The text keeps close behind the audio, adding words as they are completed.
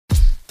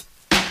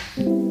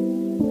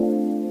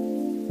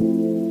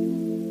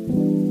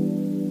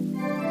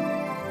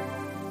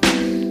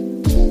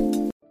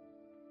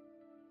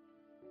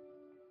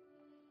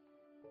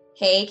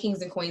Hey,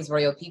 kings and queens,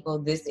 royal people,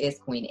 this is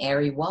Queen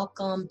Ari.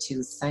 Welcome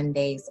to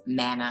Sunday's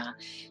Manna.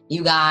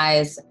 You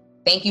guys,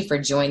 thank you for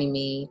joining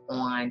me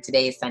on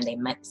today's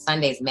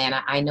Sunday's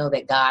Manna. I know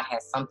that God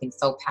has something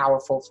so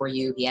powerful for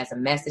you. He has a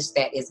message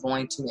that is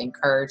going to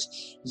encourage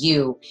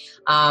you.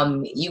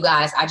 You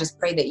guys, I just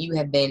pray that you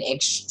have been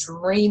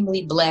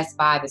extremely blessed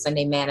by the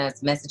Sunday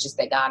Manna's messages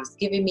that God has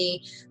given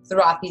me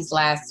throughout these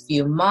last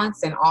few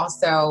months. And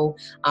also,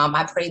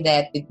 I pray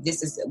that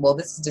this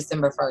is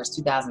December 1st,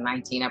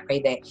 2019. I pray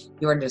that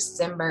your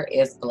December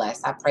is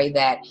blessed. I pray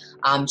that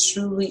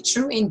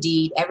true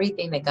indeed,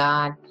 everything that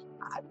God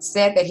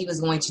said that he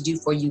was going to do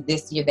for you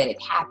this year, that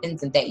it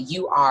happens, and that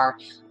you are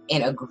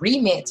in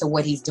agreement to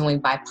what he's doing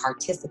by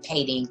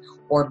participating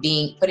or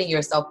putting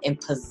yourself in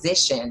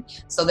position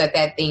so that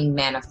thing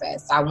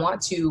manifests. I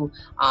want to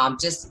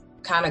just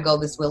kind of go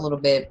this way a little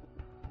bit.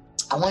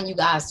 I want you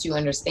guys to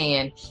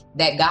understand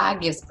that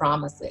God gives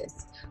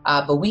promises,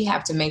 but we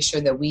have to make sure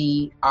that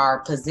we are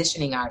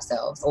positioning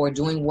ourselves or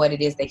doing what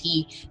it is that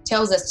he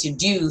tells us to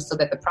do so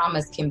that the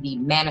promise can be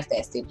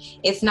manifested.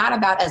 It's not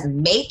about us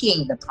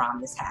making the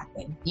promise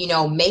happen,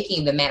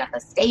 making the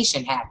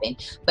manifestation happen,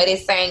 but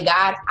it's saying,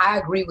 God, I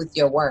agree with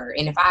your word.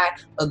 And if I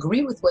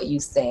agree with what you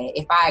said,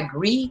 if I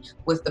agree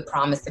with the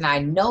promise, and I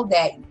know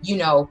that,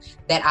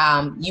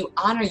 you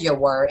honor your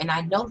word, and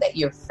I know that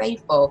you're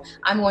faithful,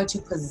 I'm going to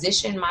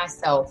position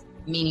myself,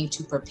 meaning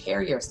to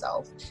prepare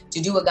yourself to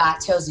do what God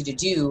tells you to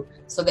do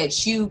so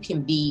that you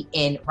can be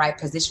in right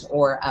position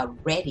or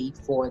ready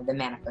for the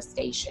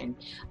manifestation.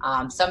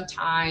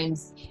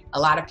 Sometimes a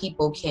lot of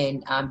people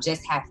can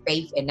just have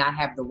faith and not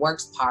have the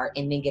works part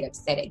and then get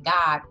upset at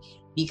God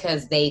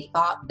because they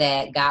thought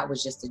that God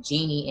was just a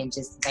genie and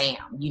just bam,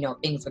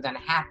 things were going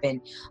to happen.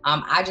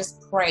 I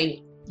just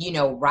pray,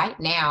 right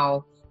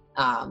now,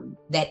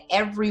 that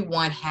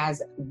everyone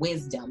has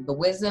wisdom, the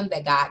wisdom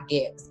that God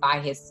gives by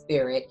his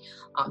spirit,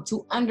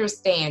 to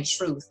understand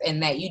truth,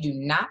 and that you do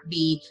not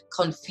be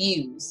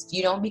confused.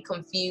 You don't be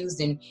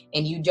confused and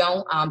you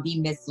don't be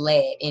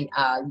misled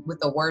with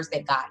the words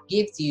that God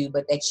gives you,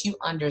 but that you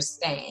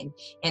understand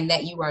and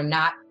that you are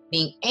not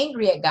being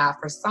angry at God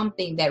for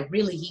something that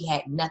really he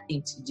had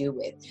nothing to do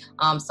with.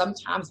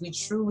 Sometimes we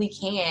truly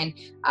can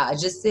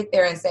just sit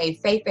there and say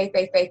faith, faith,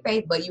 faith, faith,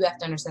 faith, but you have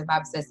to understand the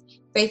Bible says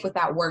faith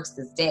without works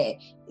is dead.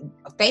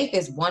 Faith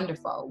is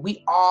wonderful.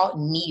 We all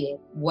need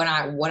it. What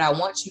I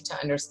want you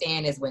to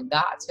understand is when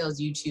God tells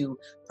you to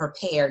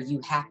prepare,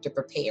 you have to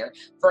prepare.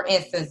 For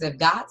instance, if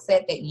God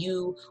said that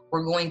you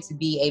were going to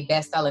be a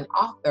best-selling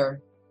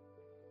author,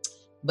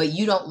 but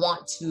you don't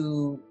want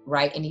to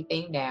write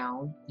anything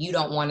down, you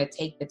don't want to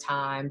take the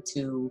time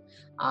to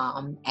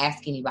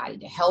ask anybody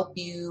to help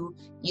you,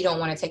 you don't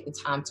want to take the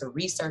time to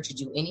research or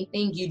do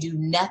anything, you do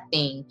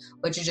nothing,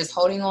 but you're just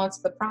holding on to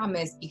the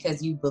promise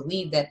because you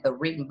believe that the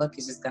written book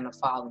is just going to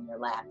fall in your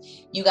lap.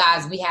 You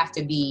guys, we have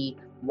to be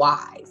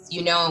wise,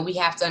 and we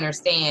have to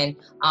understand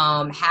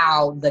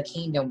how the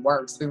kingdom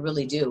works. We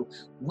really do.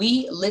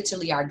 We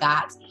literally are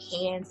God's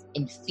hands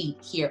and feet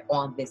here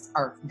on this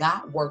earth.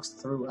 God works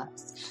through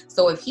us.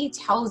 So if he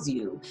tells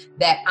you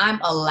that I'm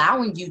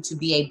allowing you to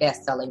be a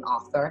best-selling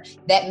author,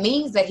 that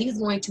means that he's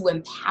going to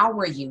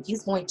empower you.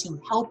 He's going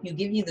to help you,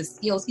 give you the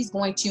skills. He's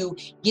going to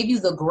give you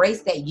the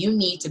grace that you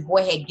need to go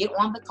ahead, get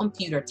on the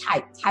computer,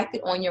 type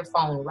it on your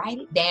phone, write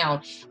it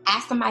down,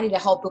 ask somebody to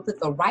help you, put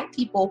the right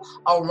people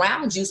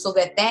around you so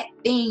that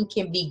thing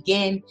can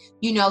begin,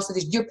 so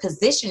that you're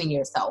positioning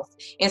yourself.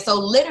 And so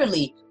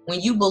literally, when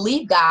you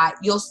believe God,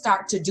 you'll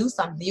start to do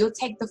something. You'll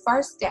take the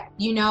first step,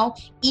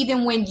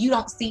 even when you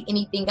don't see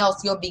anything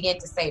else, you'll begin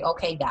to say,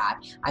 okay, God,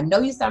 I know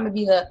you said I'm going to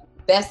be the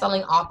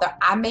best-selling author.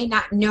 I may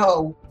not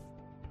know,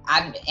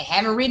 I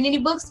haven't written any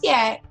books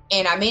yet,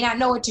 and I may not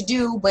know what to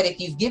do, but if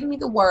you've given me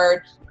the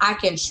word, I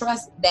can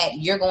trust that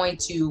you're going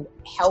to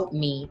help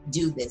me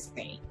do this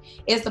thing.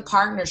 It's a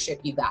partnership,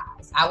 you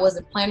guys. I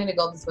wasn't planning to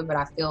go this way, but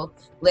I feel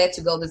led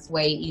to go this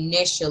way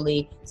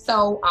initially.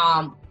 So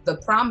the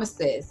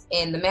promises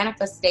and the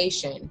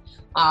manifestation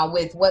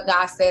with what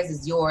God says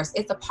is yours,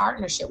 it's a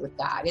partnership with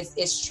God.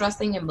 It's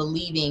trusting and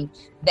believing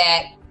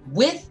that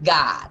with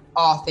God,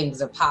 all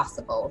things are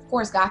possible. Of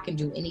course, God can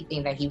do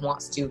anything that he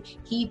wants to.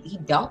 He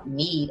don't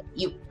need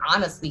you.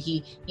 Honestly,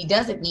 he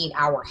doesn't need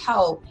our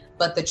help.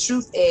 But the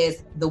truth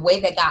is, the way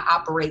that God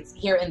operates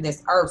here in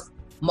this earth,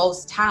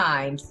 most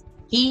times,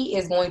 he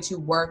is going to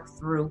work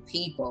through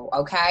people.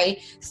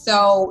 Okay.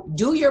 So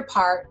do your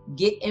part,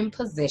 get in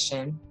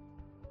position.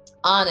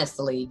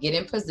 Honestly, get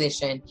in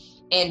position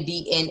and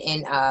be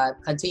in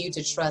continue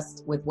to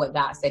trust with what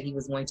God said he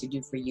was going to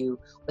do for you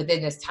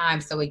within this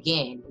time. So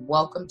again,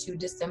 welcome to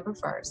December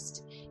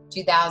 1st,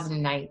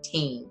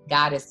 2019.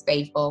 God is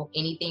faithful.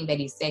 Anything that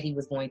he said he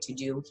was going to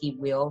do, he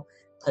will.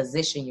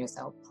 Position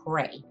yourself,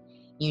 pray.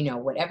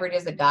 Whatever it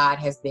is that God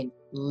has been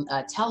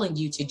telling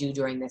you to do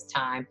during this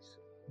time,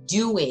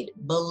 do it,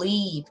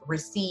 believe,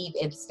 receive,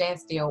 and stand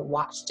still.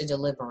 Watch the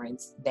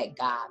deliverance that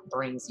God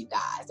brings you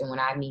guys. And when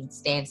I mean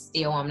stand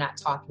still, I'm not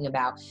talking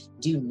about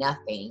do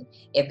nothing.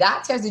 If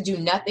God tells you to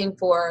do nothing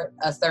for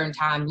a certain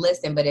time,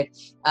 listen. But if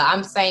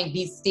I'm saying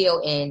be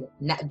still and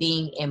not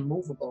being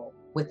immovable,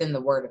 within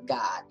the word of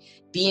God.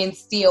 Being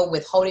still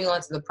with holding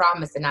on to the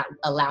promise and not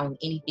allowing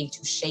anything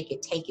to shake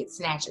it, take it,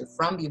 snatch it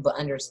from you, but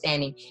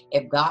understanding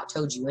if God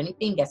told you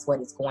anything, guess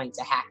what? It's going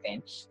to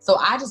happen. So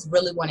I just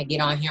really want to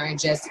get on here and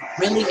just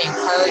really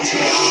encourage you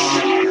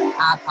all.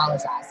 I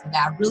apologize. But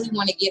I really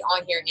want to get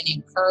on here and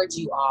encourage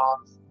you all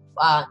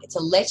to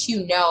let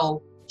you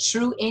know,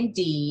 true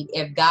indeed,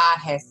 if God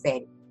has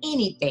said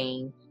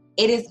anything,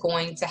 it is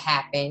going to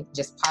happen.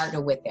 Just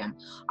partner with him.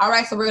 All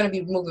right, so we're going to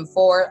be moving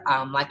forward.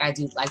 Like I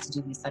do like to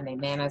do these Sunday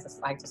Manas. I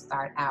just like to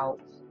start out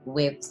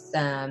with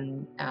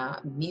some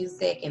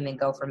music and then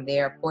go from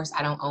there. Of course,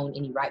 I don't own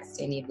any rights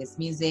to any of this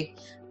music,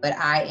 but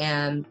I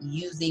am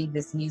using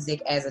this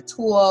music as a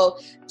tool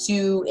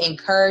to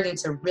encourage and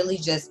to really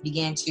just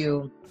begin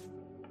to,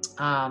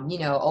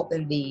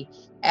 open the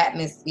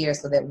atmosphere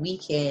so that we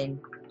can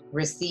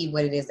receive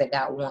what it is that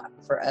God wants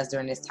for us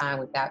during this time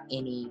without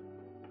any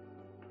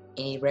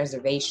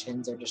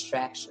reservations or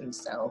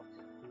distractions. So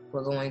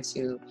we're going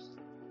to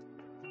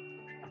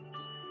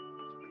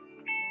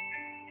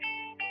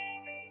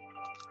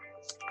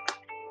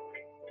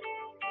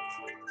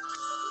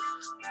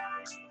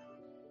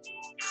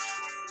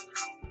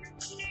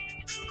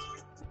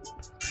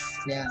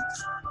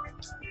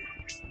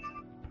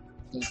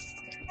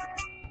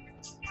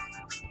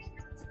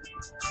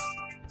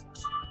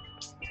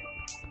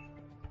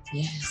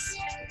yes.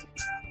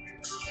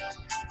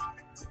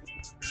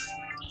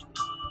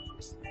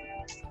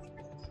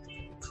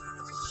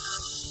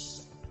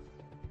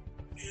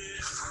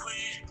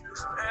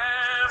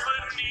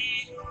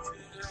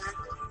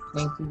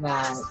 Thank you,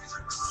 God.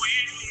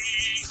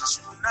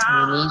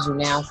 We need you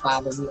now,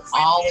 Father. We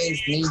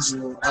always need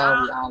you.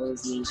 Oh, we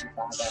always need you,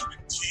 Father.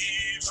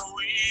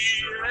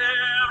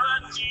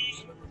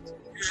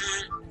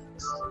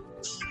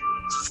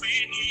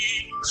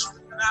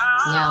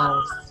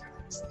 Yes.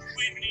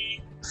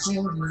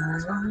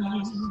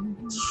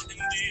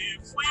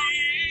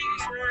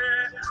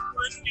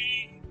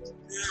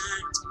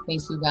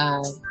 Thank you,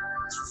 God.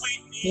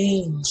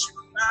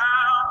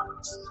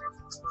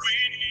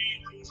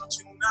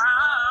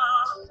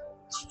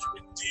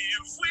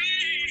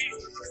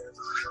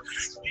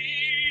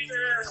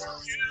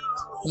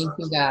 Thank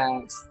you,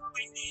 God.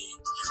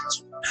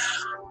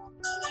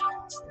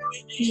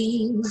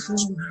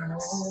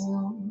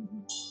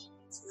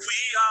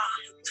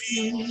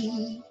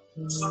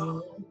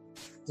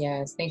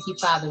 Yes, thank you,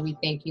 Father. We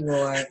thank you,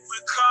 Lord.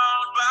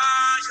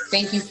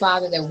 Thank you,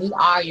 Father, that we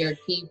are your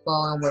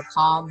people and we're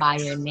called by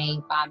your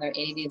name, Father. And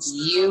it is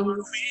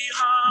you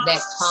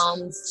that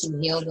comes to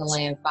heal the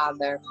land,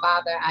 Father.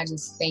 Father, I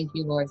just thank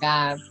you, Lord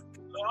God,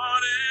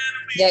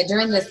 that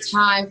during this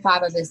time,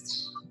 Father,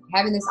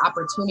 having this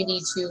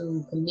opportunity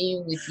to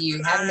commune with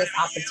you, having this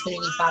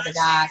opportunity, Father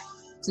God,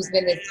 to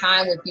spend this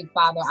time with you,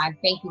 Father, I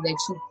thank you that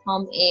you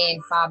come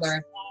in,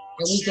 Father,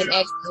 and we can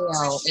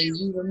exhale and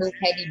you remove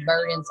heavy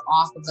burdens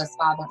off of us,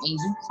 Father, and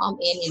you come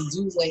in and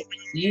do what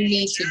you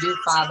need to do,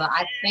 Father.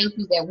 I thank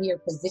you that we are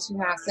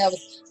positioning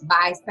ourselves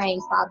by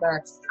saying,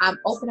 Father, I'm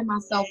opening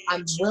myself.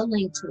 I'm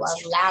willing to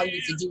allow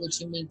you to do what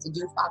you need to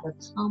do, Father.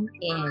 Come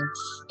in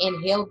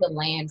and heal the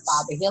land,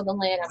 Father. Heal the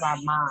land of our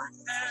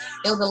minds.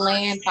 Heal the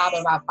land, Father,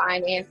 of our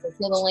finances.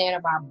 Heal the land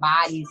of our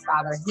bodies,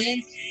 Father.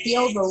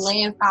 Heal the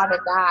land, Father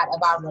God,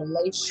 of our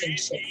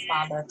relationships,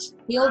 Father.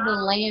 Heal the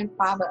land,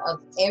 Father, of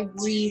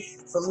every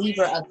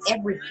believer, of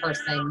every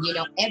person,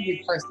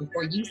 every person.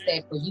 For you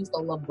said, for you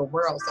so loved the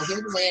world. So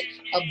heal the land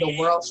of the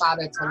world,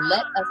 Father, to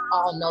let us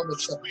all know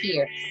that you're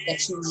here,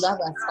 that you love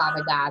us,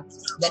 Father God,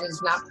 that it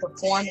is not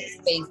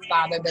performance-based,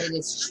 Father, but it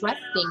is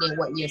trusting in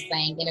what you're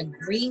saying and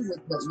agreeing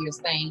with what you're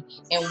saying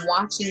and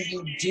watching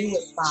you do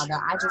it, Father.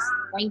 I just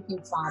thank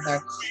you,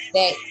 Father,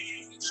 that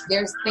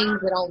there's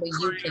things that only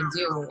you can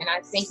do. And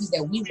I thank you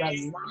that we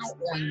rely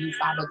on you,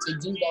 Father, to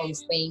do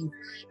those things.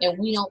 And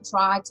we don't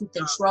try to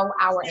control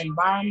our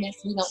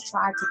environments. We don't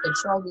try to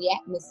control the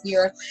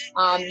atmosphere,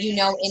 in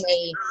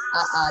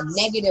a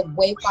negative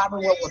way, Father,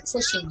 where we're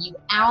pushing you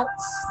out.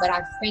 But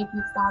I thank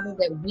you, Father,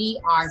 that we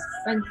are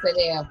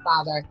sensitive,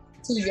 Father,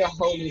 to your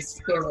Holy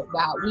Spirit,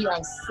 God. We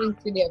are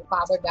sensitive,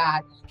 Father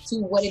God,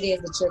 to what it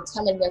is that you're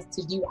telling us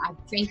to do. I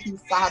thank you,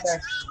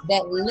 Father,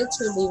 that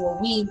literally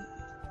when we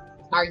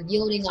are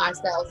yielding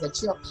ourselves, that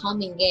you're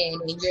coming in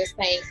and you're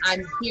saying,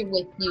 I'm here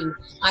with you.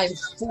 I'm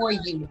for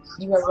you.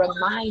 You are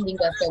reminding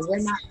us that we're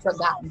not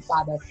forgotten,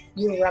 Father.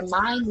 You're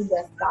reminding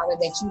us, Father,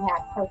 that you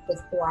have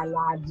purpose for our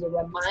lives. You're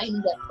reminding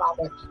us,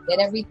 Father, that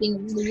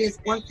everything really is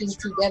working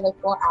together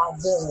for our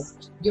good.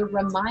 You're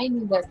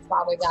reminding us,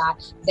 Father God,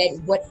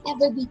 that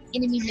whatever the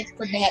enemy meant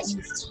for bad,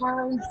 you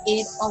turned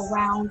it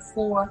around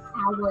for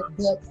our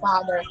good,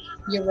 Father.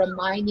 You're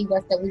reminding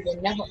us that we were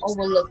never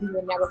overlooked, we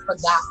were never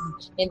forgotten,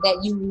 and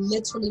that you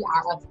literally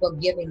are a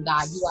forgiving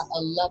God. You are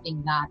a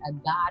loving God, a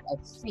God of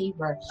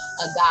favor,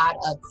 a God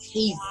of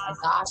peace, a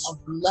God of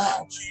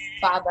love.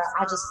 Father,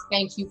 I just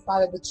thank you,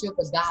 Father, that you're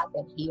the God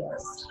that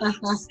heals.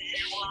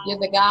 You're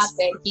the God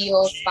that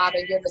heals, Father.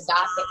 You're the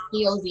God that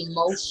heals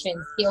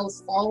emotions,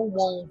 heals soul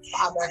wounds,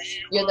 Father.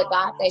 You're the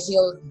God that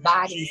heals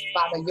bodies,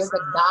 Father. You're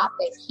the God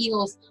that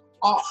heals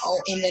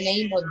in the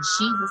name of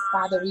Jesus,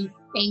 Father, we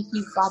thank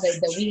you, Father,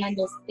 that we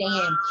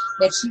understand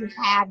that you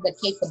have the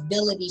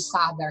capability,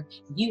 Father.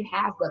 You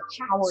have the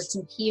power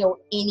to heal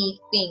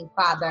anything,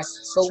 Father.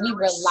 But we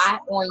rely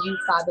on you,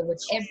 Father,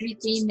 with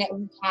everything that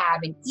we have.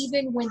 And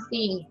even when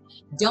things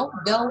don't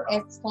go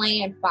as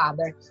planned,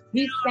 Father,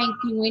 we thank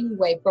you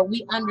anyway, for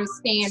we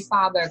understand,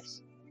 Father,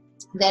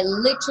 that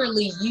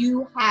literally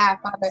you have,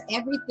 Father,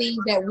 everything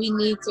that we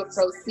need to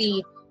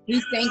proceed.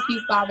 We thank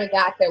you, Father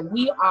God, that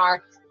we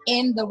are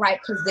in the right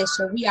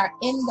position. We are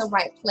in the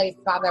right place,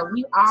 Father.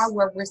 We are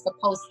where we're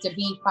supposed to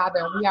be,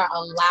 Father. We are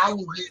allowing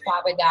you,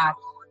 Father God,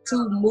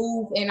 to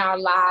move in our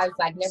lives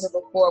like never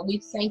before. We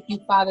thank you,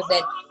 Father,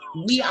 that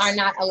we are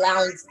not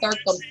allowing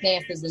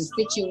circumstances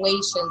and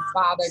situations,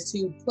 Father,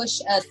 to push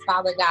us,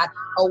 Father God,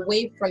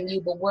 away from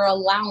you, but we're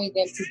allowing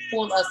them to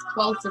pull us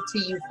closer to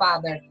you,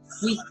 Father.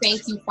 We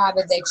thank you,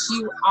 Father, that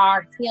you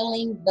are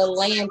healing the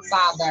land,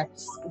 Father.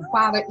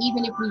 Father,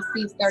 even if we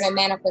see certain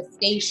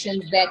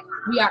manifestations that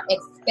we are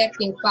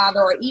expecting,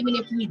 Father, or even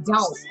if we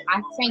don't,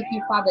 I thank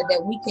you, Father,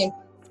 that we can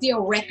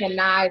still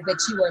recognize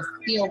that you are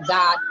still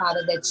God,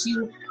 Father,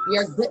 that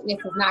your goodness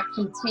is not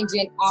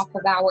contingent off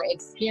of our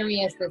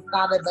experiences,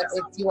 Father, but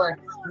it's your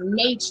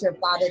nature,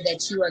 Father,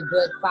 that you are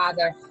good,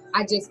 Father.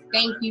 I just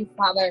thank you,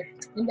 Father,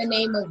 in the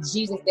name of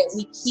Jesus, that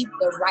we keep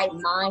the right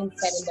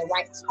mindset and the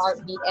right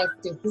heartbeat as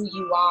to who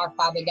you are,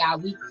 Father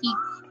God. We keep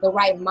the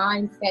right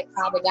mindset,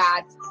 Father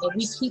God, and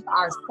we keep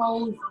our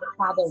souls,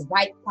 Father,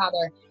 right,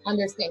 Father,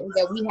 understanding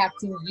that we have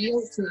to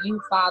yield to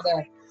you,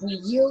 Father. We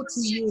yield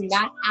to you,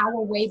 not our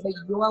way, but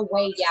your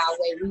way,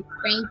 Yahweh. We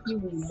thank you,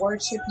 we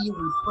worship you,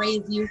 we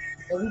praise you,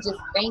 and we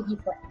just thank you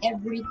for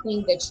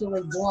everything that you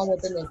are doing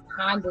within this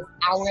time, this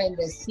hour, and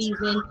this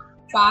season,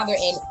 Father,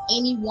 and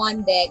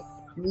anyone that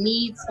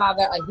needs,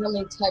 Father, a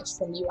healing touch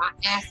from you.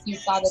 I ask you,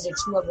 Father,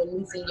 that you are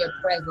releasing your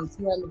presence.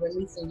 You are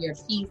releasing your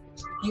peace.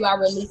 You are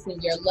releasing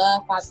your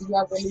love, Father. You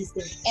are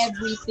releasing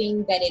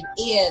everything that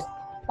it is,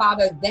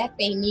 Father, that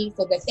they need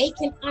so that they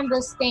can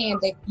understand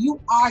that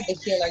you are the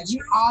healer. You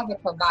are the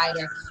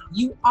provider.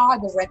 You are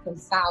the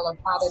reconciler,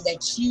 Father, that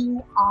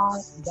you are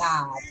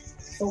God.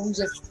 So we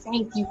just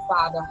thank you,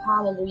 Father.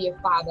 Hallelujah,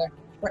 Father.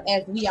 For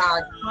as we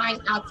are crying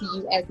out to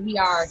you, as we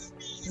are,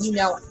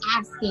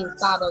 asking,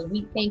 Father,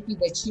 we thank you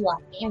that you are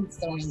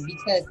answering,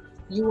 because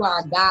you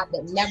are a God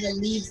that never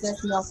leaves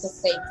us nor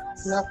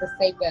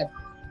forsake us.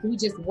 We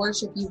just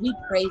worship you. We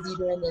praise you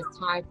during this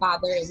time,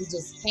 Father, and we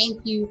just thank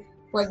you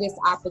for this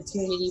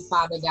opportunity,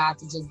 Father God,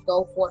 to just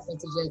go forth and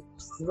to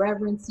just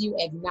reverence you,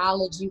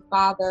 acknowledge you,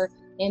 Father,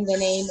 in the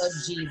name of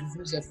Jesus.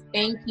 We just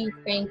thank you,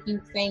 thank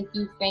you, thank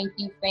you, thank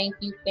you, thank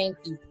you, thank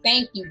you,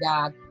 thank you,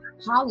 God.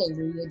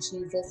 Hallelujah,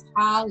 Jesus.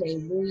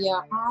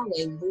 Hallelujah,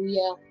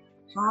 hallelujah,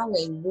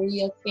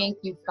 hallelujah. Thank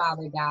you,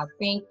 Father God.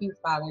 Thank you,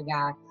 Father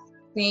God.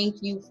 Thank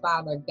you,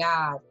 Father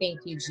God. Thank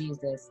you,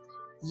 Jesus.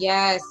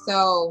 Yes,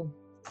 so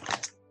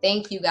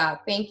thank you, God.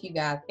 Thank you,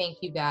 God. Thank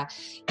you, God.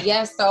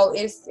 Yes, so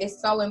it's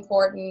so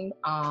important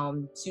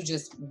to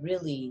just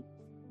really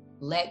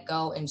let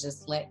go and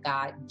just let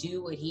God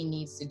do what he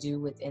needs to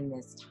do within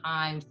this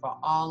time for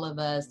all of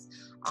us.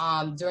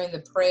 During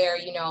the prayer,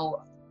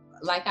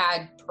 like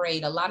I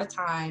prayed, a lot of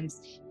times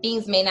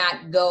things may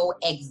not go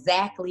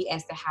exactly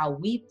as to how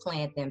we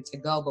planned them to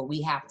go, but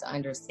we have to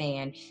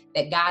understand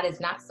that God is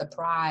not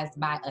surprised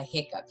by a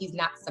hiccup. He's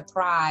not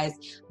surprised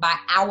by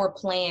our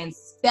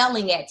plans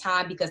failing at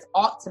time, because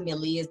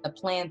ultimately it's the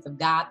plans of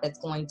God that's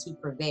going to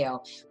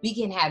prevail. We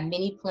can have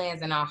many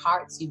plans in our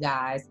hearts, you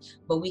guys,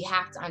 but we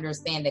have to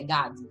understand that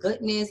God's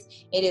goodness,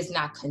 it is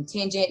not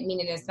contingent,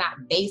 meaning it's not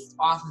based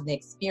off of the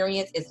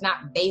experience. It's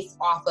not based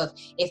off of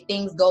if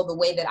things go the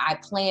way that I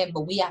planned,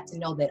 but we have to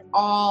know that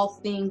all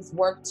things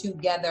work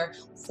together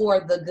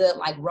for the good,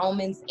 like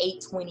Romans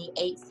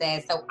 8:28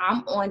 says. So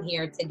I'm on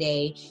here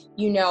today.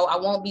 I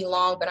won't be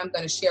long, but I'm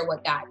going to share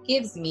what God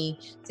gives me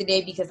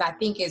today, because I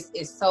think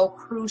it's so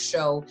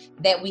crucial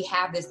that we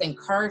have this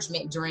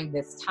encouragement during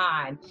this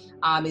time.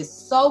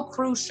 It's so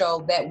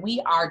crucial that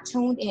we are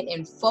tuned in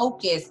and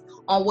focused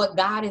on what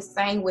God is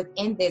saying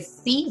within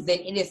this season.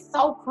 It is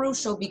so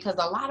crucial, because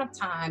a lot of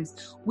times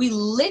we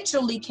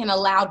literally can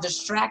allow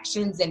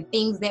distractions and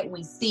things that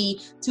we see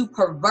to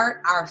pervert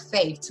our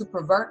faith, to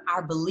pervert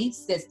our belief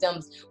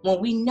systems, when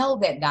we know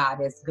that God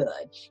is good.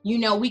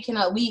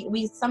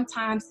 We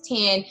sometimes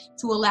tend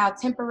to allow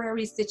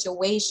temporary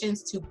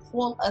situations to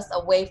pull us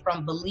away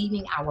from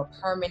believing our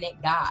permanent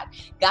God.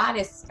 God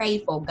is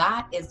faithful.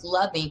 God is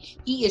loving.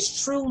 He is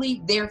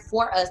truly there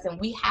for us, and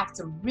we have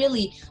to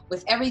really,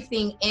 with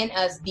everything in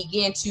us,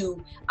 begin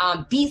to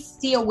be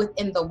still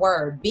within the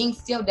word. Being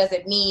still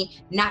doesn't mean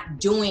not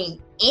doing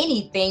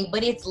anything,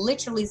 but it's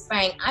literally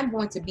saying, I'm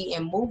going to be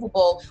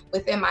immovable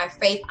within my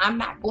faith. I'm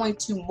not going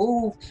to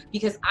move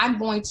because I'm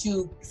going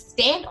to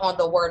stand on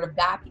the word of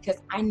God, because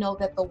I know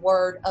that the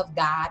word of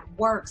God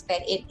works,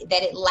 that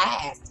it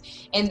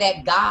lasts, and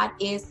that God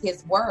is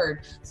his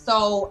word.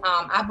 So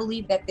I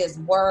believe that this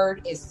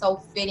word is so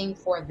fitting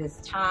for this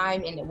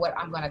time and what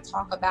I'm going to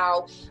talk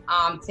about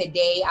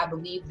today. I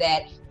believe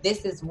that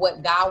this is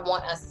what God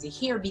wants us to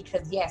hear,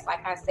 because yes,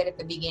 like I said at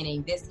the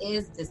beginning, this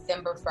is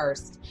December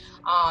 1st,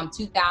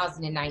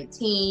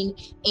 2019.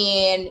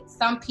 And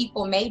some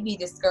people may be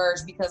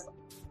discouraged because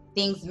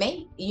things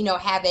may,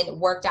 haven't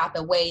worked out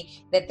the way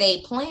that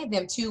they planned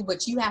them to.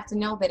 But you have to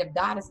know that if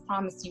God has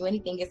promised you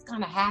anything, it's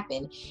going to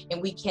happen.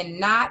 And we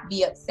cannot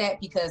be upset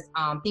because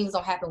things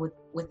don't happen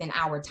within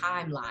our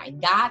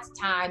timeline. God's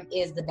time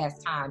is the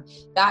best time.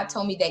 God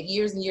told me that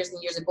years and years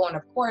and years ago. And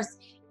of course,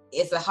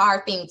 it's a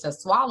hard thing to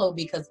swallow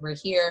because we're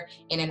here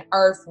in an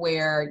earth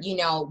where, we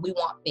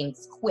want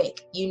things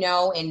quick,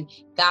 and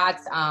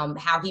God's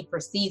how he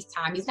perceives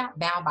time. He's not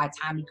bound by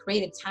time. He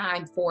created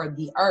time for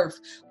the earth,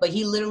 but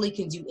he literally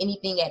can do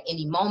anything at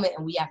any moment.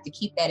 And we have to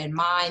keep that in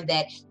mind,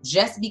 that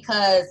just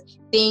because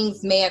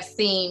things may have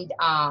seemed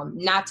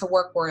not to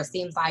work, or it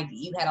seems like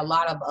you had a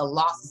lot of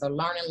losses or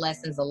learning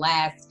lessons the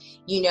last,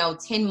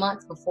 10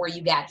 months before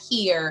you got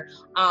here,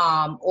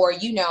 or,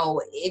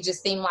 it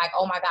just seemed like,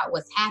 oh my God,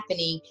 what's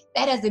happening?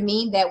 That doesn't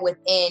mean that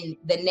within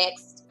the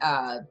next,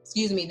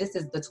 this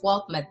is the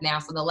 12th month now.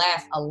 So the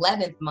last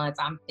 11th month,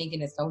 I'm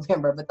thinking it's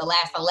November, but the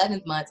last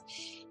 11th month,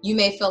 you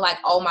may feel like,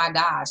 oh my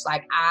gosh,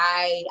 like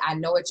I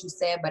know what you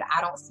said, but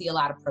I don't see a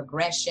lot of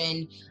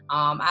progression.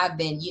 I've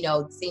been,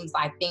 it seems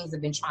like things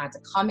have been trying to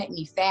come at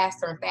me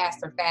faster and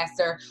faster and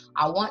faster.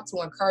 I want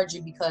to encourage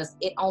you, because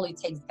it only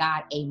takes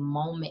God a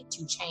moment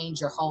to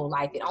change your whole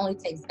life. It only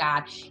takes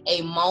God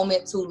a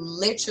moment to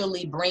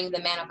literally bring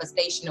the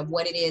manifestation of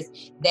what it is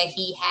that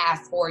he has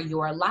for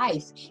your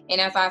life.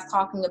 And as I was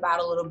talking about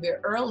a little bit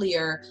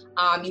earlier,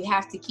 you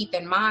have to keep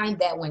in mind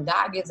that when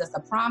God gives us a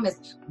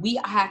promise, we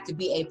have to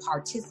be a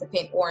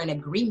participant or in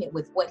agreement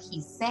with what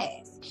he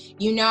says.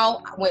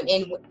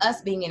 When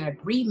us being in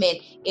agreement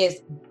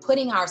is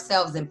putting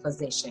ourselves in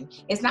position.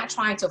 It's not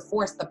trying to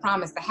force the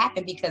promise to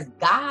happen, because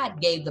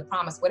God gave the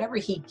promise. Whatever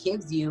he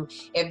gives you,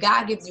 if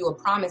God gives you a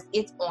promise,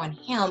 it's on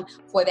him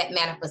for that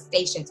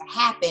manifestation to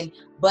happen.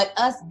 But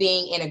us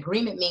being in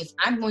agreement means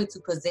I'm going to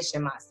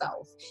position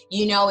myself.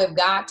 If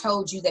God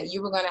told you that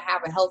you were going to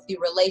have a healthy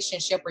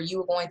relationship, or you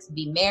were going to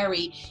be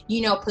married,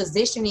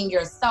 positioning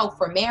yourself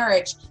for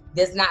marriage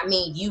does not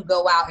mean you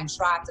go out and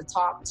try to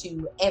talk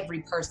to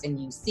every person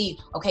you see.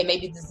 Okay,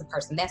 maybe this is a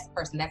person, that's a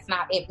person. That's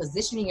not it.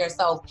 Positioning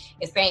yourself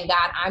is saying,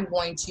 God, I'm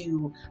going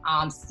to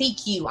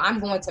seek you. I'm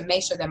going to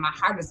make sure that my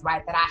heart is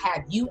right, that I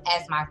have you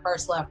as my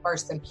first love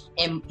first.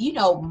 And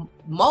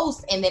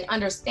most, and then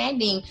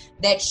understanding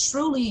that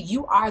truly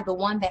you are the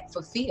one that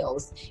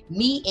fulfills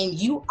me, and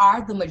you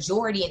are the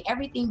majority, and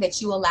everything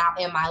that you allow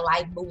in my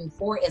life moving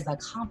forward is a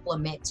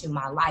compliment to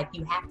my life.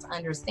 You have to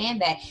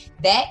understand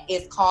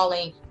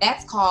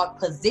that's called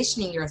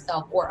positioning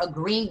yourself or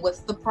agreeing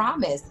with the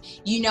promise,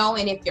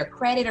 and if your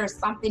credit or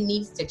something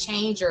needs to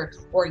change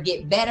or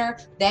get better,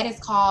 that is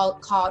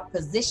called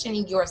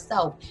positioning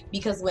yourself.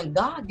 Because when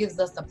God gives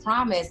us a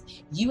promise,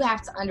 you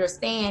have to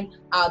understand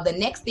the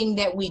next thing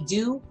that we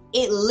do,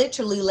 it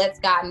literally lets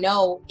God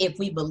know if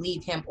we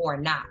believe him or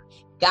not.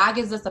 God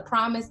gives us a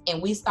promise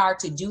and we start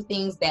to do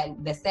things that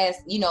says,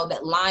 that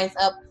lines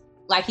up.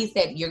 Like he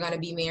said, you're going to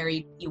be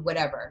married,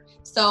 whatever.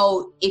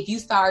 So if you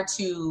start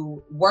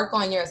to work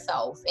on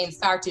yourself and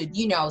start to,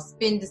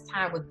 spend this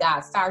time with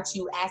God, start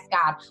to ask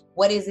God,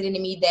 what is it in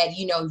me that,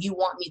 you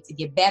want me to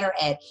get better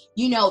at,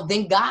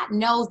 then God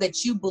knows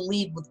that you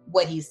believe with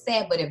what he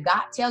said. But if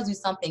God tells you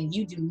something,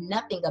 you do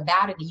nothing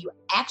about it, and you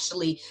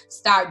actually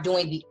start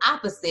doing the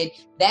opposite,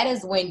 that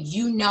is when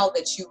you know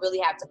that you really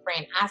have to pray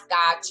and ask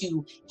God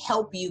to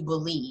help you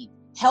believe.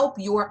 Help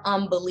your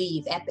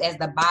unbelief, as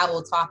the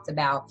Bible talked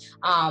about.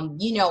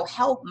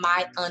 Help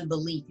my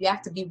unbelief. You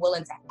have to be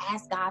willing to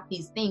ask God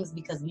these things,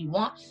 because we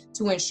want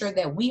to ensure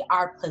that we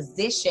are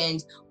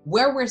positioned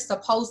where we're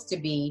supposed to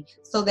be,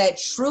 so that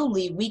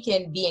truly we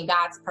can be in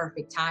God's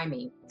perfect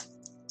timing.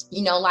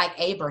 Like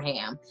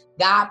Abraham,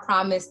 God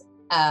promised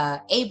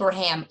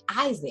Abraham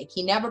Isaac.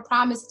 He never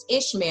promised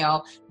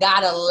Ishmael.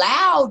 God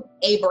allowed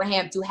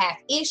Abraham to have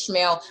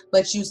Ishmael,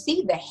 but you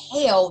see the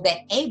hell that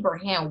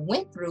Abraham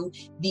went through,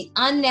 the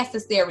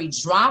unnecessary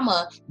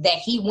drama that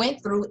he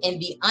went through, and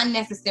the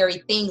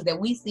unnecessary things that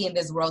we see in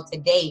this world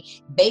today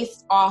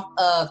based off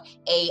of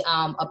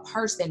a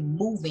person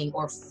moving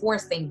or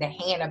forcing the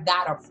hand of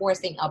God, or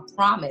forcing a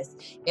promise.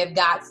 If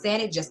God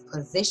said it, just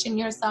position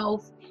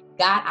yourself.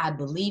 God, I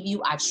believe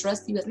you. I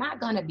trust you. It's not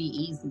going to be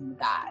easy, you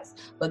guys.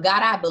 But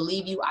God, I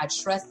believe you. I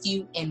trust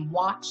you, and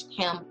watch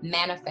him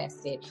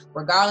manifest it.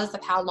 Regardless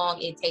of how long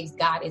it takes,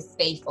 God is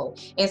faithful.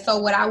 And so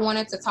what I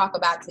wanted to talk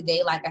about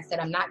today, like I said,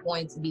 I'm not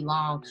going to be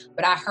long,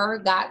 but I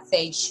heard God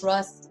say,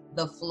 trust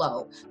the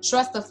flow.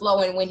 Trust the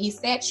flow. And when he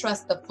said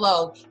trust the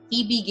flow,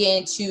 he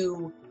began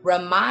to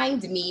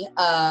remind me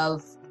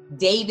of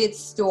David's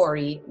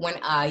story. When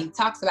he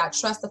talks about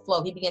trust the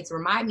flow, he began to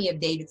remind me of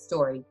David's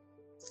story.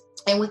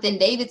 And within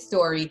David's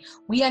story,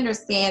 we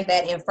understand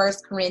that in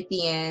First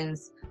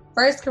Corinthians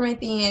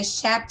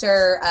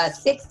chapter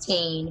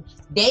 16,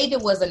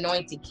 David was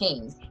anointed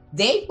king.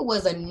 David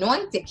was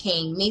anointed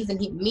king,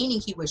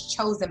 meaning he was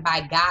chosen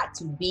by God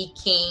to be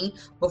king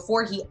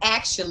before he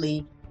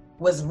actually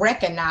was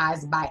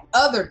recognized by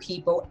other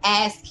people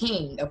as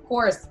king. Of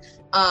course,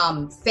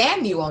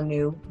 Samuel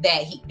knew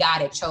that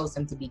God had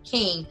chosen him to be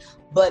king,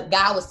 but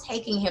God was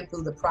taking him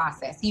through the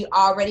process. He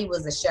already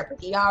was a shepherd.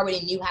 He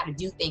already knew how to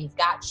do things.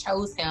 God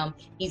chose him.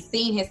 He's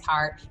seen his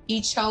heart.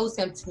 He chose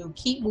him to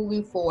keep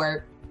moving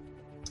forward,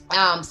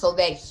 so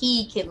that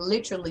he could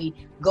literally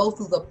go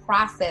through the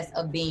process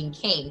of being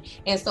king.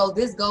 And so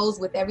this goes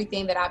with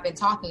everything that I've been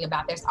talking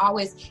about. There's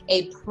always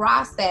a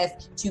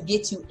process to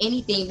get to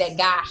anything that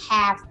God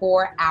has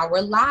for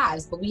our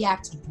lives, but we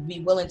have to be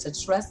willing to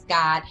trust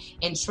God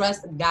and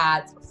trust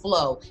God's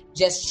flow.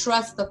 Just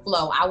trust the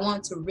flow. I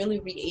want to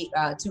really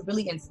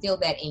instill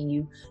that in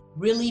you.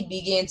 Really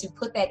begin to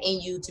put that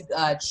in you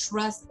to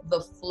trust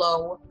the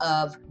flow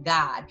of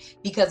God,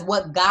 because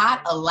what God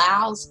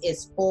allows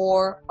is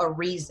for a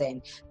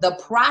reason. The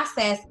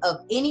process of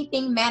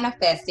anything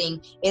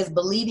manifesting is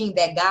believing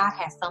that God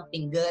has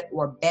something good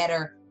or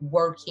better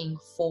working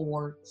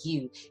for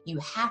you. You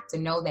have to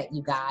know that,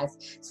 you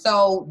guys.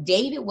 So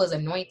David was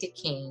anointed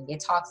king.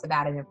 It talks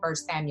about it in 1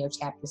 Samuel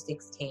chapter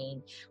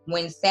 16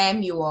 when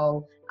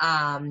Samuel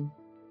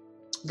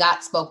God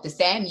spoke to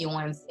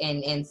Samuel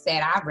and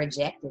said, I've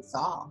rejected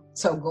Saul,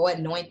 so go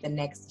anoint the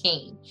next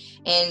king.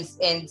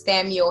 And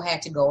Samuel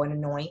had to go and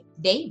anoint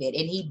David,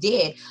 and he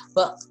did.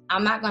 But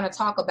I'm not going to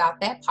talk about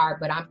that part,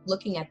 but I'm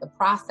looking at the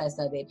process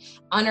of it.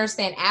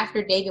 Understand,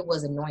 after David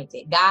was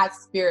anointed, God's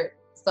spirit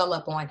fell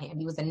up on him.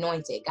 He was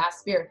anointed. God's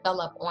spirit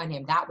fell up on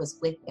him. God was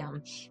with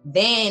him.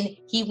 Then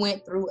he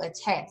went through a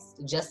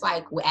test, just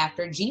like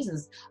after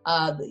Jesus,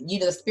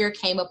 the spirit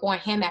came up on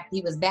him after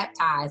he was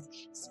baptized.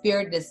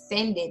 Spirit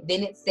descended.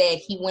 Then it said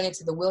he went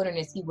into the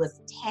wilderness. He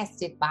was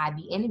tested by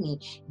the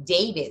enemy.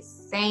 David,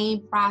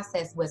 same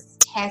process, was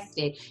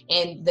tested.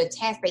 And the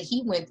test that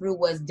he went through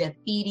was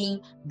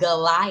defeating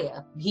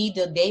Goliath.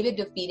 David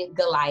defeated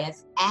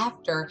Goliath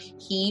after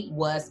he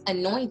was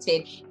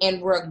anointed.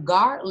 And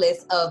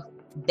regardless of,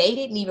 they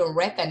didn't even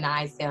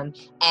recognize him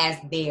as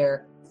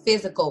their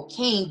physical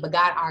king, but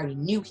God already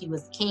knew he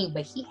was king,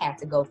 but he had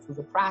to go through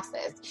the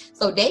process.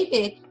 So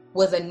David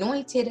was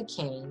anointed a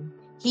king.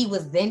 He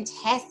was then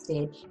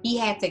tested. He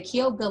had to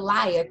kill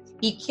Goliath.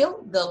 He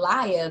killed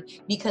Goliath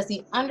because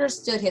he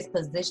understood his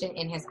position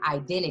and his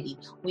identity.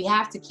 We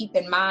have to keep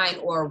in mind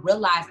or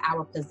realize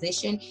our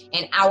position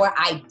and our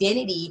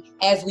identity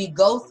as we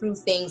go through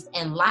things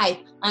in life,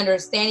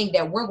 understanding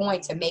that we're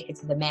going to make it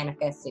to the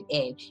manifested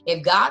end.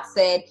 If God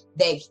said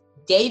that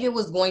David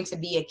was going to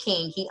be a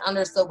king, he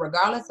understood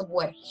regardless of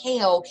what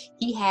hell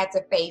he had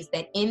to face,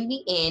 that in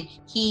the end,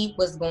 he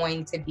was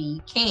going to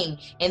be king.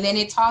 And then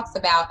it talks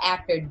about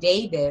after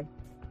David,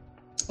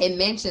 it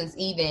mentions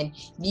even,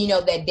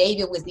 that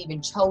David was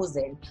even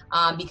chosen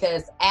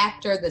because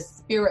after the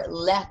spirit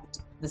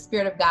left, the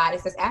spirit of God, it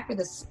says after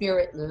the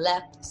spirit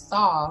left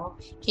Saul,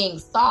 King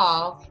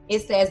Saul,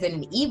 it says that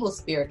an evil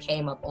spirit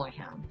came up on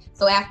him.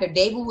 So after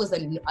David was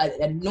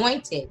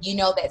anointed,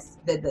 that's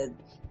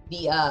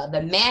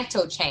the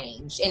mantle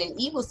changed and an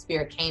evil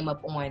spirit came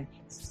up on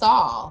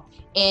Saul,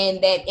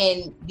 and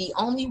the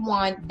only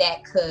one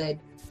that could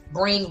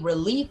bring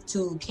relief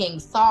to King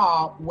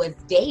Saul was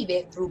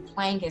David through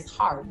playing his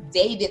harp.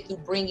 David through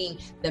bringing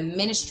the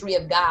ministry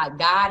of God.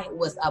 God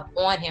was up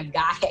on him.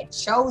 God had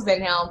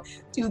chosen him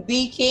to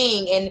be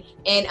king,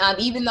 and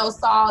even though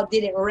Saul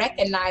didn't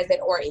recognize it,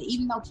 or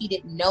even though he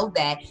didn't know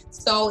that,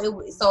 so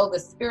the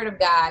Spirit of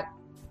God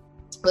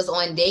was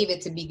on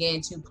David to begin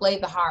to play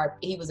the harp.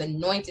 He was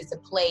anointed to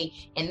play,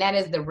 and that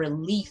is the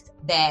relief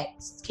that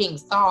King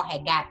Saul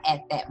had got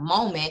at that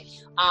moment.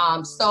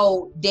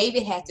 So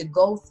David had to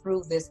go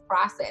through this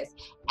process.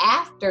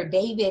 After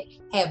David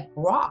had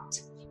brought,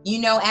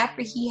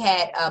 after he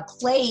had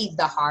played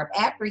the harp,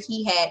 after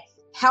he had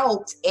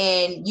helped,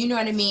 and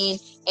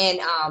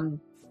and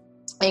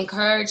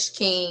encouraged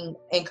King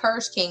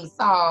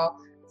Saul,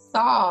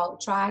 Saul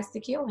tries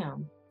to kill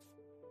him.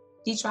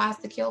 He tries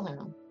to kill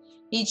him.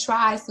 He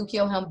tries to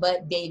kill him,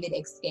 but David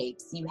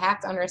escapes. You have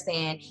to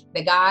understand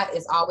that God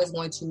is always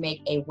going to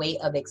make a way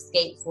of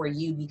escape for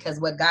you, because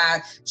what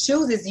God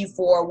chooses you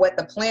for, what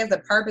the plans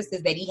and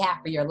purposes that he has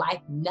for your life,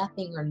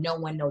 nothing or no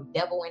one, no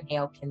devil in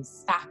hell can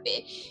stop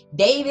it.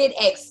 David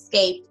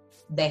escaped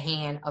the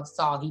hand of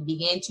Saul. He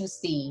began to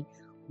see,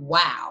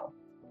 wow,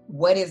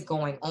 what is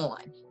going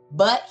on?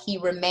 But he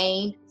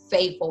remained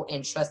faithful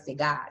and trusted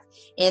God.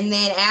 And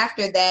then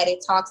after that,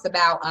 it talks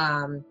about,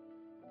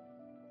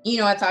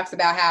 it talks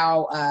about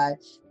how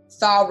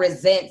Saul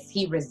resented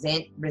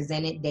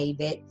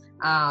David.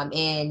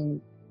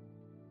 And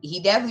he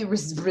definitely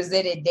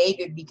resented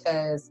David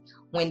because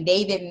when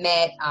David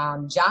met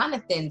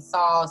Jonathan,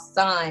 Saul's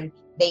son,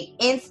 they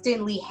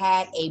instantly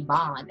had a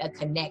bond, a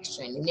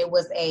connection. And it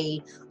was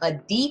a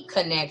deep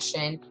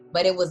connection,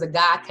 but it was a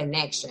God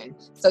connection.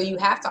 So you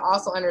have to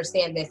also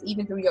understand this,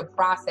 even through your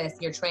process,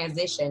 your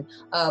transition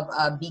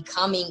of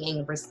becoming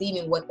and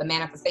receiving what the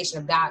manifestation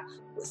of God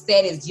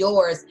said is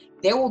yours.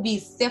 There will be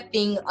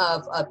sifting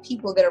of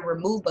people that are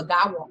removed, but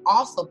God will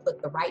also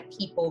put the right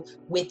people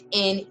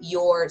within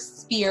your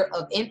sphere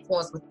of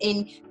influence,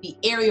 within the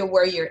area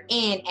where you're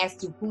in, as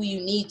to who you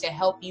need to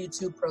help you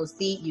to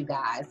proceed, you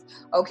guys.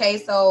 Okay,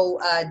 so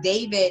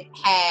David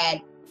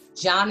had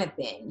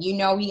Jonathan. You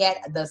know, he had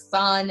the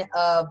son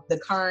of the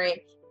current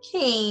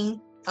king,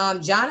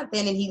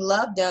 Jonathan, and he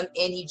loved him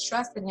and he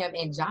trusted him,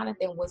 and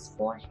Jonathan was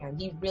for him.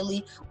 He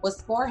really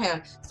was for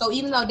him. So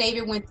even though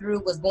David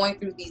was going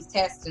through these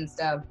tests and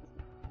stuff,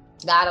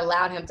 God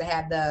allowed him to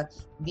have the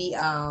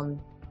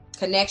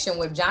connection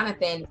with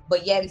Jonathan,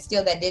 but yet and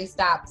still that didn't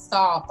stop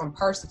Saul from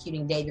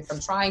persecuting David,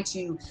 from trying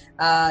to,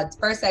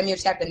 1 Samuel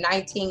chapter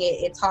 19,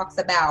 it talks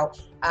about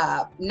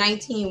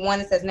 19:1,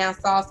 it says, now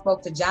Saul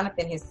spoke to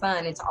Jonathan his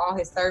son and to all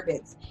his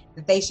servants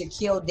that they should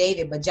kill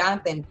David, but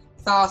Jonathan,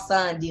 Saul's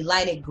son,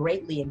 delighted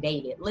greatly in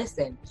David.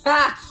 Listen,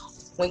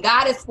 when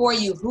God is for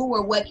you, who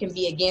or what can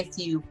be against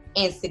you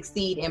and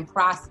succeed and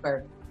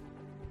prosper?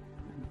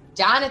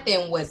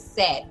 Jonathan was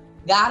set.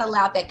 God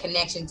allowed that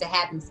connection to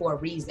happen for a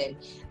reason.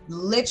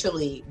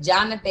 Literally,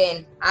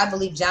 Jonathan, I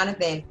believe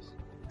Jonathan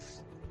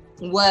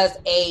was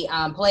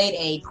played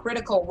a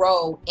critical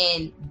role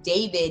in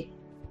David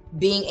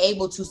being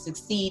able to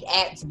succeed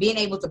being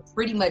able to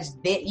pretty much,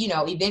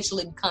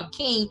 eventually become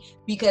king,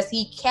 because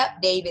he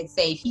kept David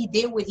safe. He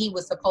did what he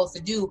was supposed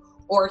to do,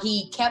 or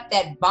he kept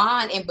that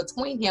bond in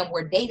between him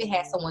where David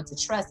had someone to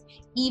trust,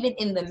 even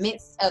in the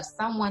midst of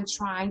someone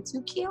trying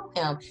to kill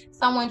him,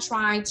 someone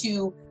trying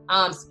to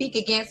speak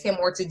against him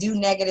or to do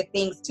negative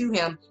things to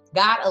him.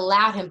 God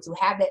allowed him to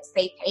have that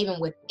safe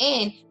haven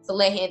within to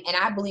let him. And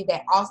I believe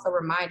that also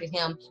reminded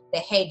him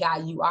that, hey,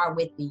 God, you are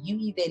with me. You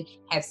even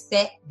have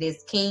set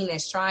this king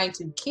that's trying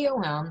to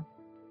kill him,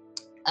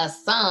 a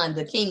son,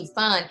 the king's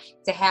son,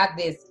 to have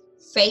this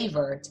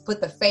favor, to put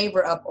the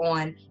favor up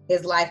on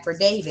his life for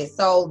David.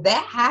 So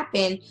that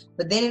happened.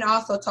 But then it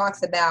also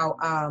talks about,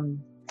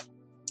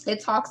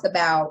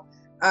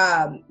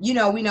 we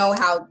know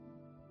how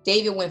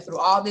David went through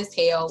all this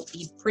hell.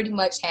 He pretty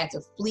much had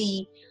to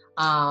flee.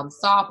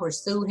 Saul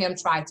pursued him,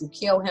 tried to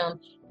kill him.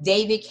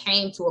 David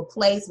came to a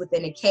place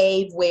within a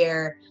cave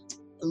where,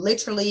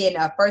 literally in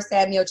 1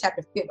 Samuel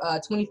chapter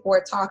 24,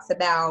 it talks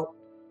about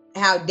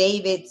how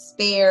David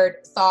spared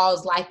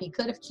Saul's life. He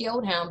could have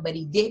killed him, but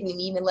he didn't, and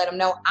even let him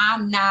know,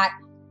 I'm not,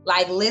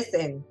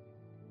 listen,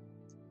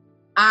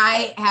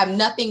 I have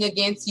nothing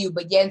against you,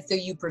 but yet still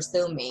you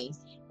pursue me.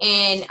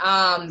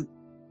 And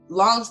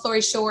long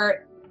story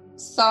short,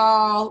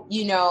 Saul,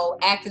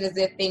 acted as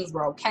if things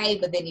were okay,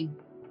 but then he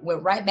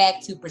went right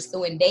back to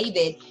pursuing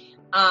David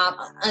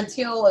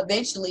until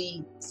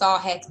eventually Saul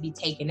had to be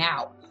taken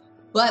out.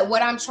 But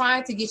what I'm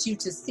trying to get you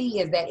to see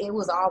is that it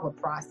was all a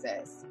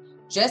process.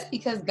 Just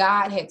because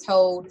God had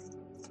told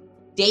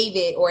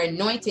David or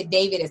anointed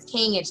David as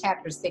king in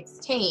chapter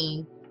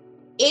 16,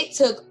 it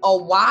took a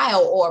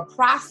while or a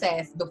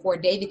process before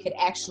David could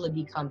actually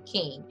become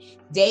king.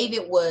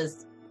 David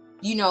was,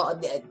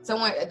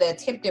 the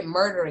attempted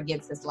murder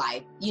against his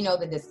life,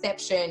 the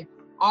deception,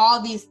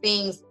 all these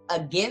things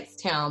against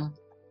him.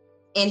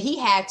 And he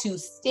had to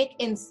stick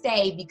and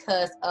stay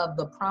because of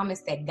the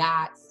promise that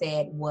God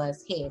said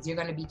was his. You're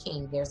going to be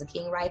king. There's a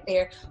king right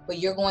there, but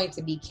you're going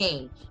to be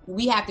king.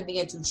 We have to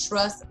begin to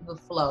trust the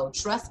flow,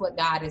 trust what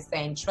God is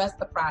saying, trust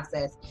the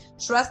process,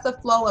 trust the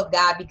flow of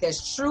God,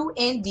 because true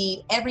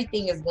indeed,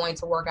 everything is going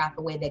to work out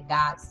the way that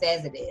God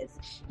says it is,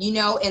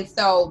 and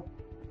so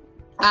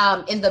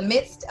in the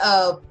midst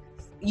of,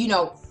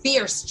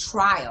 fierce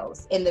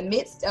trials, in the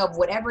midst of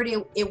whatever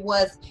it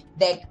was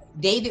that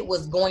David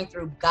was going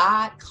through,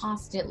 God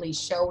constantly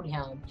showed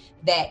him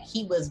that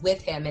he was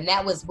with him. And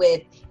that was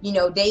with,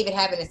 David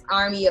having this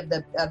army of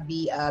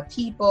the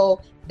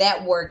people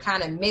that were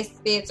kind of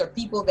misfits, or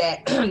people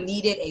that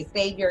needed a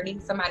savior,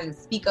 needed somebody to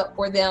speak up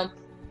for them.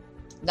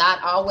 God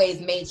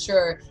always made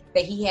sure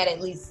that he had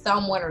at least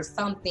someone or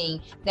something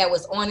that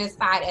was on his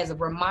side as a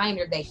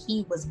reminder that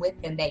he was with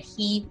him, that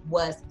he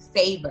was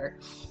favored.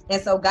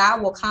 And so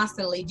God will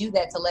constantly do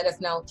that to let us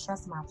know,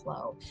 trust my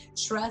flow.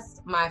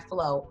 Trust my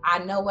flow. I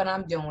know what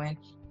I'm doing.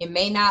 It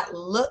may not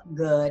look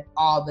good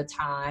all the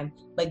time,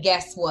 but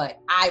guess what?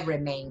 I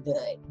remain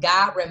good.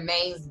 God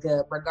remains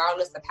good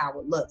regardless of how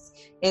it looks.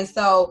 And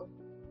so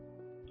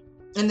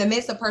in the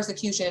midst of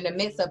persecution, in the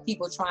midst of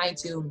people trying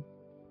to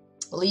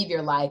leave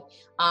your life,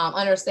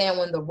 understand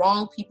when the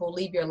wrong people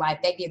leave your life,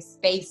 that gives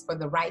space for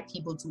the right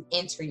people to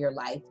enter your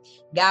life.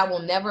 God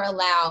will never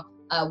allow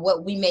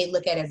what we may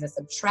look at as a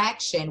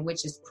subtraction,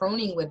 which is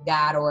pruning with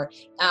God, or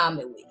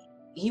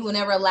he will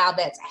never allow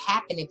that to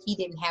happen if he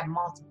didn't have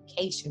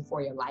multiplication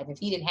for your life, if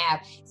he didn't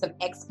have some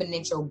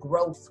exponential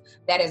growth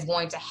that is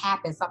going to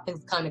happen.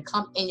 Something's going to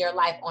come in your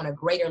life on a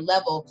greater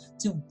level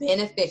to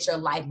benefit your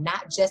life,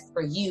 not just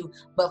for you,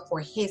 but for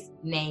his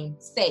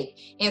name's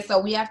sake. And so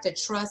we have to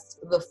trust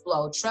the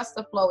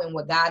flow in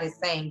what God is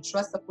saying,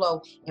 trust the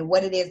flow in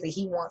what it is that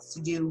he wants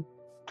to do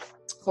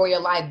for your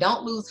life.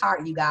 Don't lose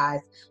heart, you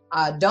guys.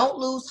 Don't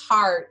lose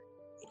heart.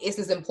 This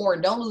is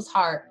important. Don't lose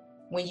heart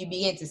when you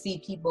begin to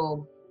see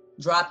people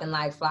dropping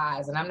like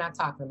flies. And I'm not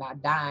talking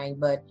about dying,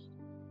 but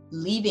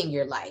leaving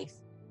your life.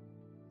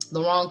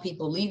 The wrong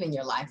people leaving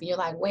your life. And you're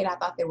like, wait, I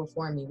thought they were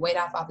for me. Wait,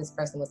 I thought this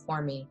person was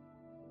for me.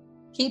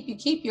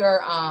 Keep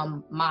your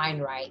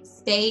mind right.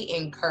 Stay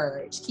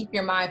encouraged. Keep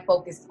your mind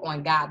focused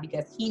on God,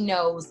 because he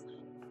knows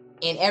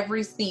in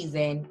every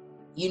season,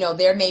 you know,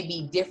 there may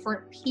be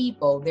different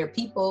people.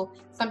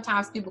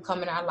 Sometimes people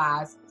come in our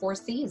lives for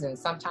seasons.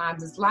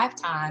 Sometimes it's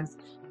lifetimes.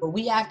 But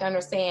we have to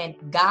understand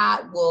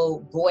God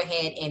will go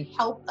ahead and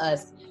help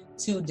us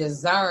to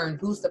discern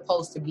who's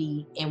supposed to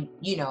be in,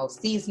 you know,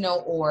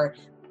 seasonal or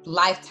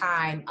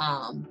lifetime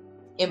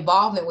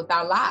involvement with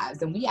our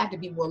lives. And we have to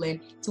be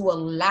willing to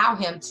allow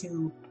him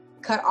to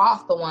cut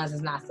off the ones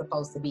that's not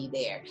supposed to be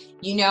there,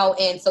 you know,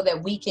 and so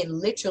that we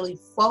can literally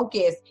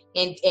focus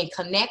and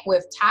connect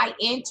with, tie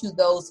into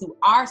those who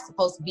are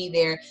supposed to be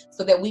there,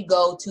 so that we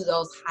go to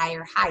those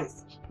higher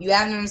heights. You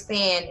have to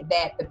understand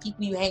that the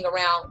people you hang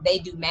around, they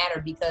do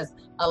matter, because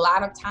a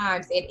lot of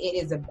times it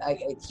is a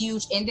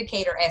huge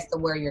indicator as to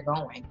where you're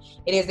going.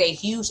 It is a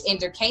huge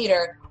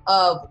indicator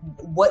of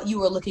what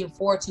you are looking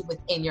forward to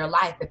within your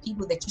life, the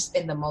people that you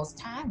spend the most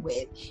time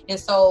with. And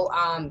so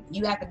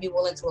you have to be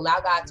willing to allow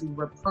God to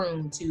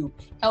reprune, to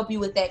help you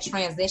with that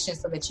transition,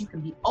 so that you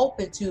can be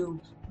open to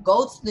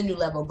go to the new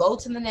level, go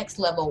to the next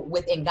level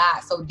within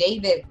God. So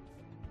David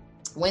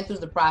went through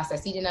the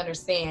process. He didn't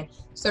understand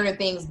certain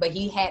things, but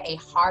he had a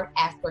heart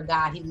after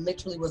God. He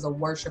literally was a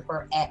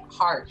worshiper at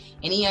heart.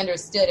 And he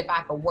understood, if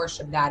I could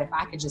worship God, if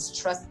I could just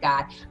trust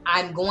God,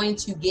 I'm going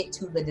to get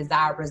to the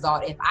desired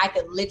result. If I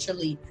could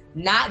literally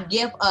not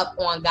give up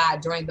on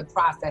God during the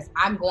process,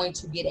 I'm going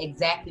to get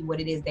exactly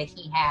what it is that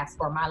he has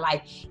for my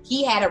life.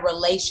 He had a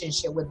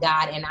relationship with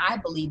God, and I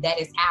believe that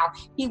is how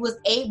he was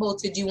able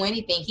to do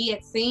anything. He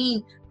had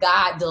seen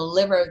God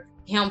deliver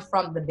him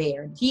from the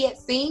bear. He had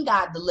seen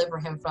God deliver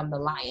him from the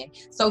lion.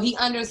 So he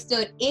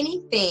understood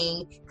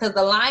anything, because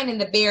the lion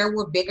and the bear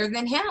were bigger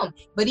than him.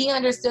 But he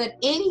understood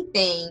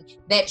anything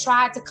that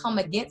tried to come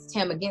against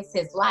him, against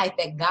his life,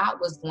 that God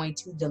was going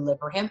to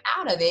deliver him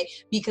out of it,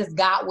 because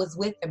God was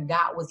with him.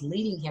 God was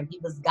leading him. He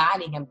was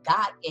guiding him.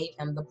 God gave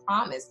him the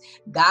promise.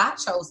 God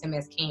chose him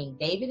as king.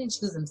 David didn't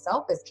choose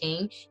himself as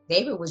king.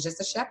 David was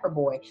just a shepherd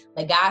boy.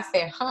 But God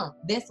said,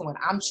 this one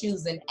I'm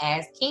choosing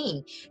as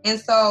king. And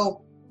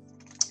so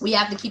we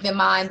have to keep in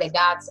mind that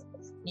God's,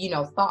 you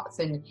know, thoughts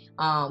and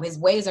his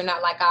ways are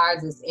not like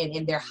ours,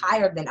 and they're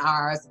higher than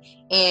ours.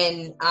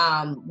 And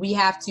we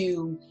have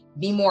to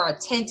be more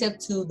attentive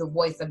to the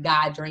voice of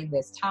God during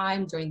this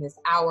time, during this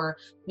hour.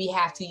 We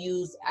have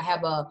to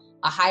have a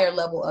higher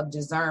level of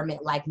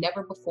discernment like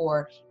never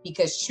before,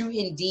 because true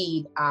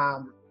indeed,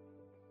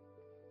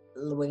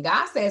 when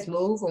God says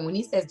move, or when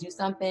he says do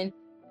something,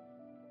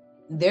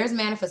 there's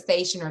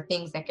manifestation or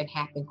things that can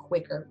happen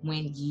quicker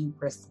when you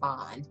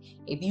respond.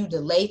 If you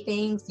delay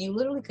things, you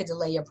literally could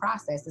delay your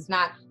process. It's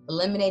not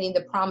eliminating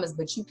the promise,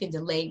 but you can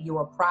delay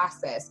your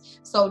process.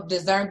 So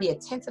discern, be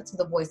attentive to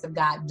the voice of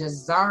God,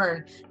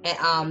 discern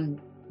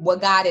what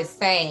God is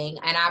saying.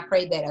 And I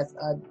pray that as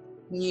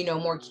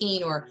more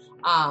keen or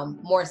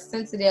more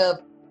sensitive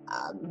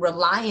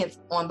reliance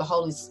on the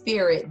Holy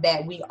Spirit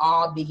that we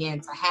all begin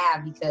to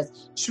have,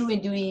 because true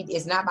indeed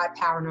is not by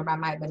power nor by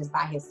might, but it's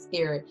by his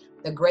Spirit.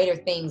 The greater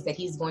things that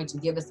he's going to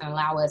give us and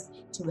allow us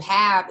to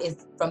have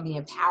is from the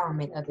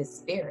empowerment of his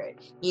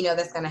Spirit. You know,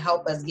 that's going to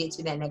help us get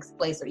to that next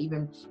place, or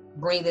even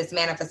bring this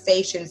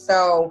manifestation.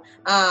 So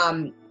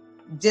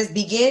just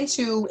begin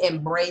to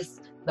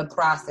embrace the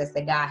process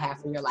that God has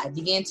for your life.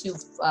 Begin to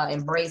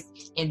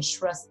embrace and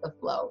trust the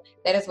flow.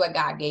 That is what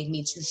God gave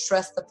me, to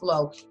trust the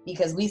flow,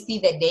 because we see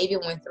that David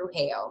went through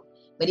hell.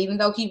 But even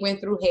though he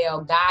went through hell,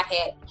 God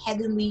had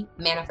heavenly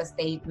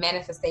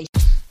manifestation